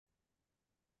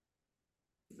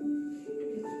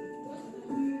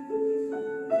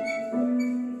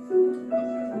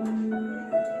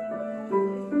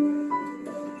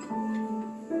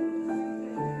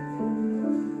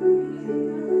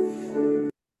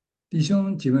弟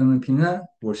兄姐妹们平安，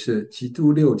我是基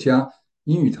督六家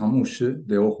英语堂牧师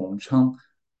刘洪昌。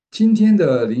今天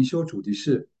的灵修主题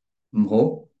是唔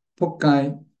好仆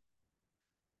街。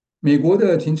美国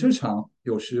的停车场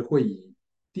有时会以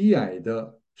低矮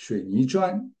的水泥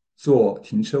砖做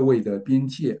停车位的边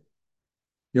界。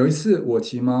有一次，我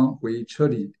急忙回车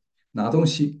里拿东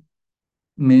西，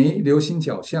没留心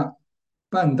脚下，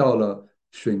绊到了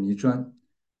水泥砖，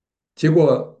结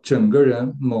果整个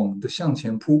人猛地向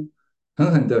前扑，狠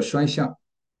狠地摔下。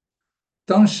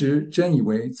当时真以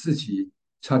为自己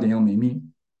差点要没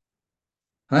命，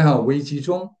还好危急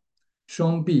中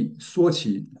双臂缩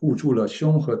起护住了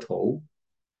胸和头，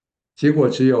结果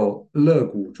只有肋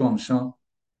骨撞伤，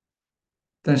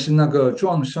但是那个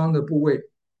撞伤的部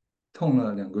位痛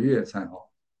了2个月才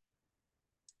好。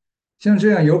像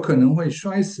这样有可能会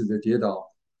摔死的跌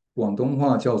倒，广东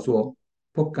话叫做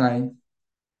“仆街”。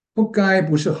仆街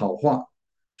不是好话，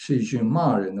是一句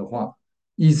骂人的话，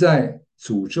意在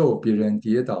诅咒别人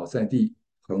跌倒在地，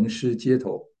横尸街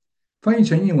头。翻译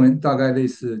成英文大概类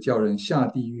似叫人下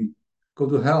地狱 （go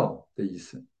to hell） 的意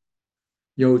思。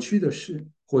有趣的是，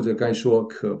或者该说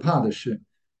可怕的是，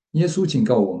耶稣警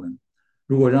告我们：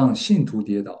如果让信徒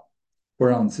跌倒，或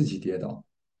让自己跌倒，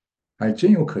还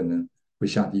真有可能会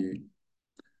下地狱。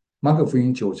马可福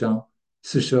音9章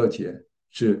42节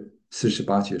至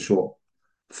48节说：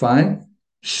凡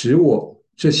使我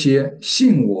这些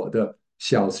信我的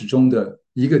小子中的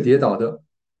一个跌倒的，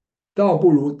倒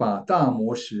不如把大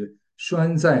磨石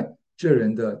拴在这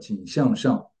人的颈项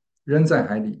上，扔在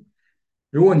海里。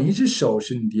如果你一只手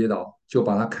使你跌倒，就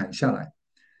把它砍下来；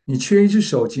你缺一只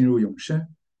手进入永生，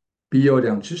比有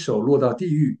两只手落到地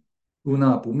狱，入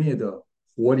那不灭的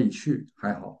火里去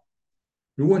还好。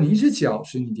如果你一只脚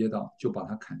使你跌倒，就把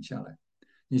它砍下来；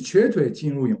你瘸腿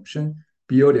进入永生，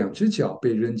比有两只脚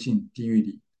被扔进地狱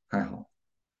里还好。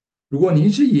如果你一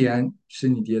只眼使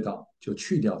你跌倒，就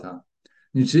去掉它；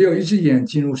你只有一只眼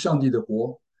进入上帝的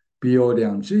国，比有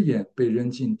两只眼被扔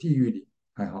进地狱里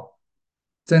还好。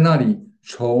在那里，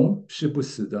虫是不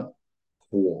死的，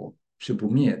火是不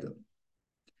灭的。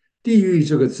地狱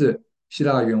这个字，希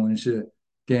腊原文是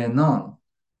Genon，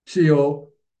是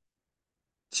由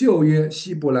旧约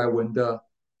希伯来文的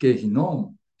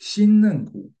Gehinom 新嫩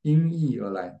谷音译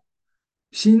而来。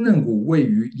新嫩谷位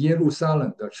于耶路撒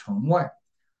冷的城外，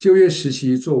旧约时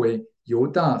期作为犹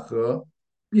大和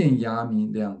便雅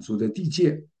悯两族的地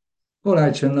界，后来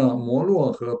成了摩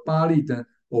洛和巴利等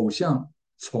偶像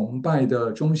崇拜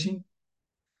的中心。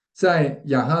在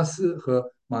亚哈斯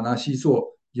和马拿西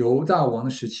做犹大王的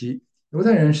时期，犹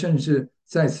太人甚至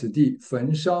在此地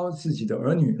焚烧自己的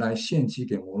儿女来献祭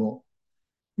给摩洛。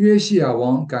约西亚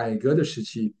王改革的时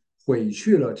期，毁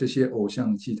去了这些偶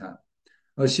像祭坛，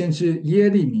而先知耶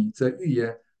利米则预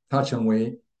言他成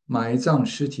为埋葬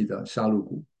尸体的杀戮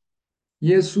谷。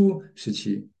耶稣时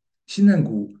期，西嫩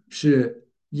谷是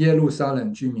耶路撒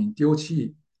冷居民丢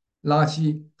弃垃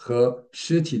圾和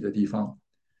尸体的地方。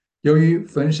由于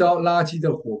焚烧垃圾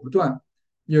的火不断，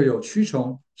又有蛆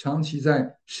虫长期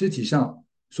在尸体上，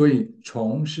所以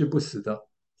虫是不死的，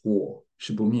火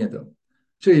是不灭的。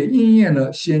这也应验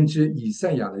了先知以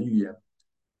赛亚的预言：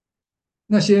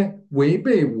那些违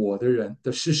背我的人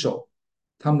的尸首，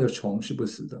他们的虫是不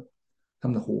死的，他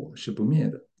们的火是不灭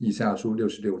的。以赛亚书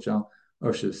66章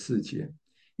24节。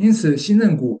因此，新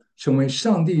嫩谷成为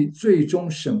上帝最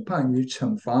终审判与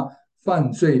惩罚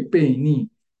犯罪悖逆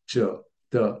者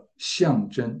的象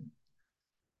征。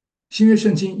新约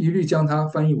圣经一律将它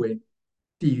翻译为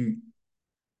地狱。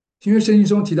新约圣经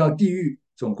中提到地狱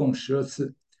总共12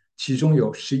次，其中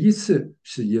有11次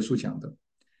是耶稣讲的。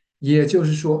也就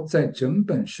是说，在整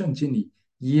本圣经里，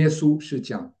耶稣是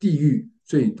讲地狱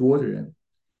最多的人。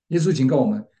耶稣警告我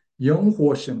们，永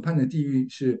火审判的地狱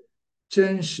是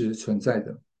真实存在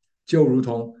的，就如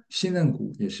同新嫩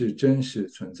谷也是真实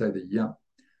存在的一样。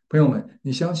朋友们，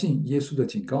你相信耶稣的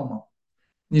警告吗？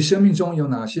你生命中有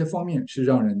哪些方面是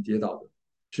让人跌倒的，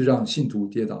是让信徒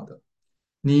跌倒的？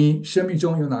你生命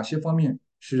中有哪些方面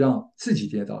是让自己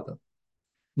跌倒的？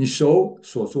你手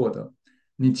所做的，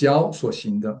你脚所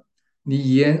行的，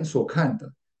你眼所看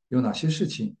的，有哪些事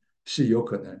情是有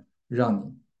可能让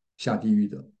你下地狱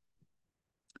的？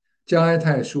加拉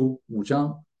太书5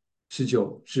章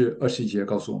19至21节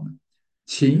告诉我们，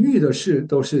情欲的事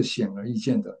都是显而易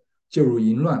见的，就如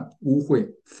淫乱、污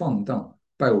秽、放荡、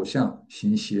拜偶像、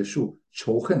行邪术、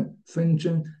仇恨、纷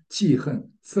争、记恨、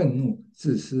愤怒、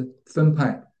自私、分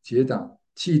派、结党、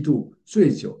嫉妒、醉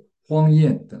酒、荒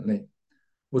宴等类。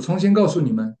我从前告诉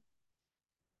你们，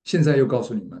现在又告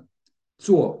诉你们，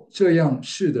做这样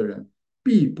事的人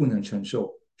必不能承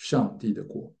受上帝的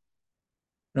国。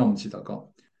让我们一起祷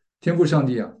告。天父上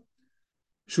帝啊，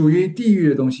属于地狱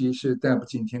的东西是带不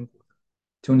进天国的。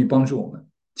求你帮助我们，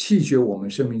弃绝我们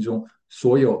生命中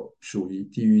所有属于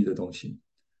地狱的东西，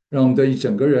让我们得以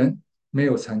整个人没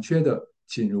有残缺的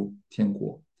进入天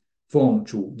国。奉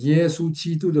主耶稣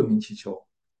基督的名祈求，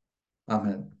阿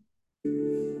门。